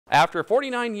After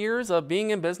 49 years of being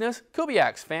in business,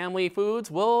 Kubiak's Family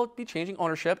Foods will be changing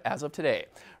ownership as of today.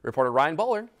 Reporter Ryan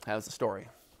Bowler has the story.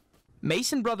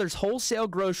 Mason Brothers Wholesale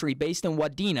Grocery, based in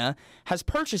Wadena, has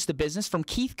purchased the business from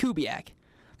Keith Kubiak.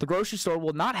 The grocery store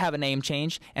will not have a name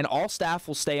change, and all staff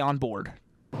will stay on board.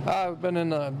 I've been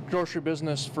in the grocery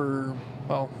business for,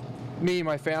 well, me and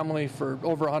my family for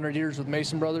over 100 years with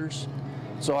Mason Brothers.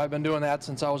 So I've been doing that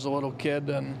since I was a little kid,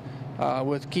 and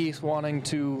with Keith wanting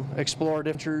to explore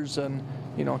adventures and,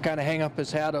 you know, kind of hang up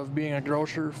his hat of being a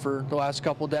grocer for the last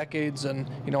couple decades, and,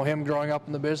 you know, him growing up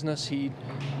in the business, he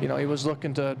was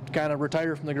looking to kind of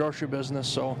retire from the grocery business.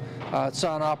 So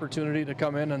saw an opportunity to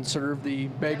come in and serve the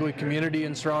Bagley community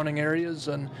and surrounding areas,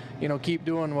 and, you know, keep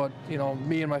doing what, you know,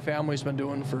 me and my family's been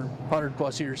doing for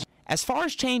 100+ years. As far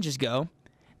as changes go,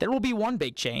 there will be one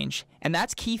big change, and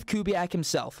that's Keith Kubiak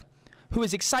himself, who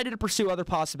is excited to pursue other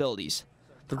possibilities.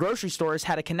 The grocery store has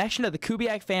had a connection to the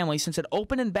Kubiak family since it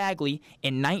opened in Bagley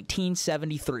in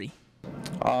 1973.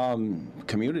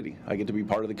 Community. I get to be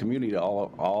part of the community.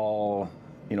 All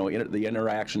you know, the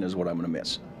interaction is what I'm going to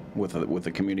miss with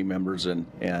the community members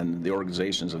and the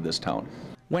organizations of this town.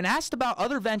 When asked about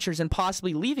other ventures and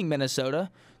possibly leaving Minnesota,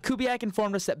 Kubiak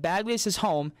informed us that Bagley is his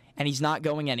home and he's not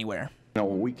going anywhere. You know,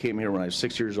 we came here when I was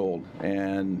 6 years old,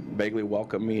 and Bagley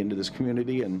welcomed me into this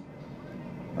community, and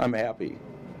I'm happy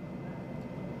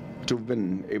to have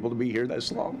been able to be here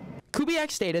this long. Kubiak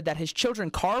stated that his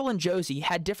children Carl and Josie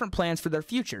had different plans for their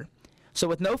future. So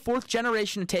with no fourth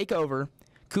generation to take over,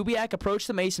 Kubiak approached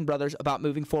the Mason brothers about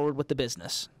moving forward with the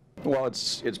business. Well,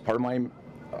 it's part of my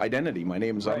identity. My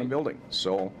name is on the building,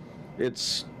 so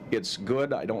it's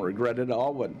good. I don't regret it at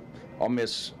all, but I'll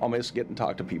miss getting to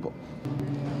talk to people.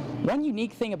 One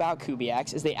unique thing about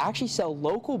Kubiak's is they actually sell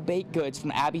local baked goods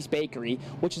from Abby's Bakery,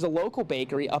 which is a local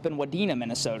bakery up in Wadena,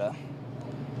 Minnesota.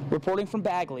 Reporting from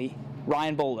Bagley,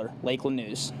 Ryan Bowler, Lakeland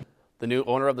News. The new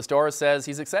owner of the store says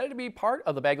he's excited to be part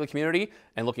of the Bagley community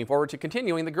and looking forward to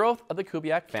continuing the growth of the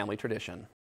Kubiak family tradition.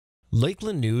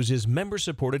 Lakeland News is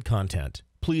member-supported content.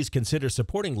 Please consider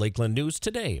supporting Lakeland News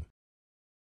today.